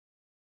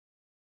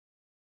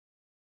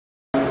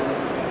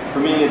For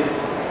me, it's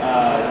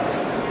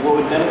what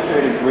would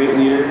demonstrate a great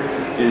leader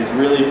is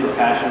really for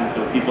passion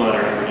for the people that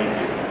are underneath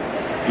you,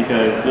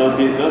 because those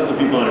are the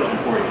people that are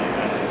supporting you.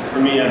 And for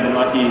me, I've been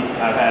lucky.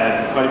 I've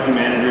had quite a few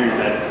managers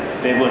that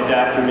they've looked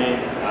after me.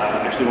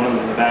 Actually, one of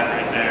them in the back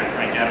right there,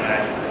 Frank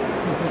Gavac.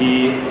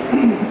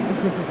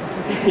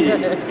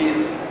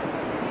 He's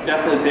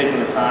definitely taken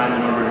the time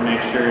in order to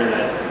make sure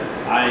that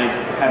I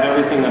have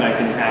everything that I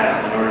can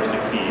have in order to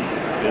succeed.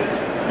 Because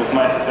with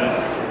my success,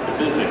 this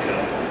is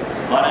success.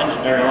 A lot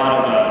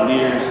of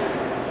leaders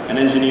and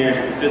engineers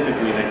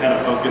specifically, they kind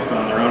of focus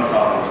on their own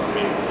problems. I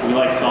mean, we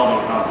like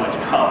solving complex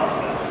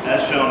problems,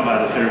 as shown by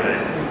the survey.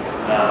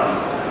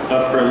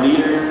 But for a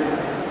leader,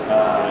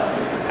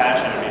 for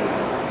passion, I mean,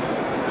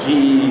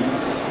 GE's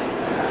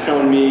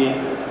shown me.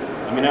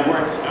 I mean, I've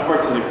worked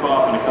as a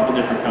co-op in a couple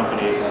different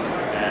companies,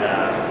 and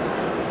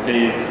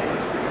they've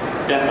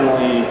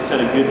definitely set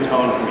a good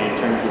tone for me in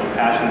terms of the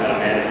passion that a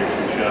manager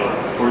should show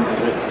towards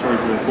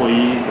his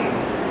employees and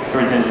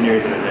towards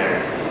engineers that are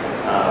there.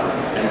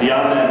 And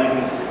beyond that,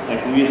 even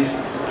like Luis,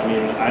 I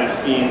mean, I've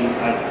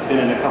been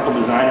in a couple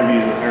design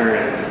reviews with her,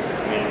 and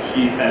I mean,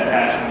 she's had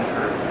passion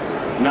for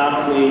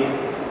not only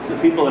the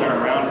people that are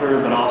around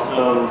her, but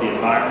also the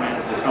environment,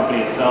 the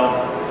company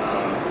itself.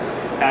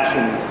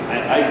 Passion,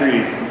 I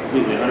agree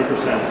completely, 100%,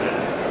 that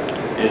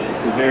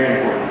it's very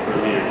important for a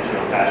leader to show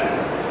passion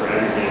for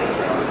everything that's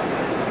around them.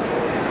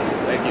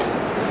 Thank you.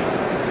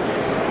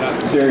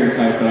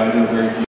 Stereotype, but I know very few.